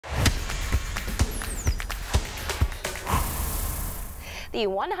The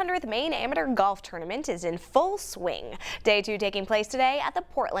 100th Maine Amateur Golf Tournament is in full swing. Day 2 taking place today at the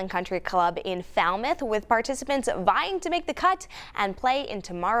Portland Country Club in Falmouth, with participants vying to make the cut and play in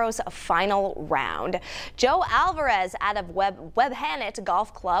tomorrow's final round. Joe Alvarez out of Webb Hannett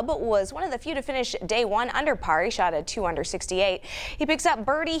Golf Club was one of the few to finish day 1 under par. He shot a 2 under 68. He picks up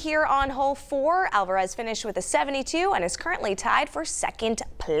birdie here on hole 4. Alvarez finished with a 72 and is currently tied for second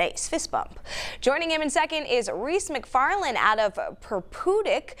place. Fist bump. Joining him in second is Reese McFarland out of Perpudic.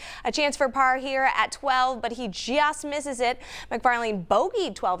 A chance for par here at 12, but he just misses it. McFarland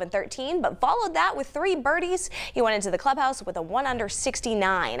bogeyed 12 and 13, but followed that with 3 birdies. He went into the clubhouse with a 1 under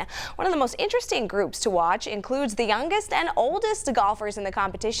 69. One of the most interesting groups to watch includes the youngest and oldest golfers in the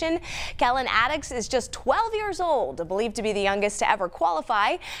competition. Kellen Addix is just 12 years old, believed to be the youngest to ever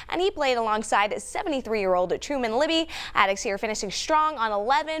qualify, and he played alongside 73-year-old Truman Libby. Addix here finishing strong on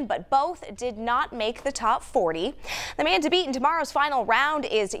 11, but both did not make the top 40. The man to beat in tomorrow's final round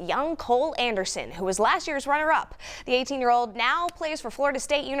is young Cole Anderson, who was last year's runner-up. The 18-year-old now plays for Florida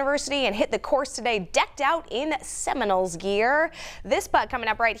State University and hit the course today decked out in Seminoles gear. This putt coming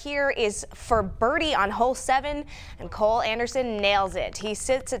up right here is for birdie on hole 7, and Cole Anderson nails it. He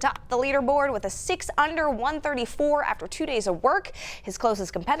sits atop the leaderboard with a 6 under 134 after 2 days of work. His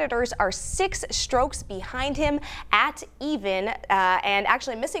closest competitors are 6 strokes behind him at even, and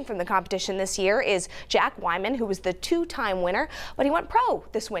actually missing from the competition this year is Jack Wyman, who was the 2-time winner, but he went pro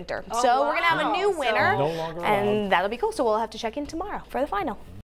this winter. So we're going to have a new winner, and that'll be cool. So we'll have to check in tomorrow for the final.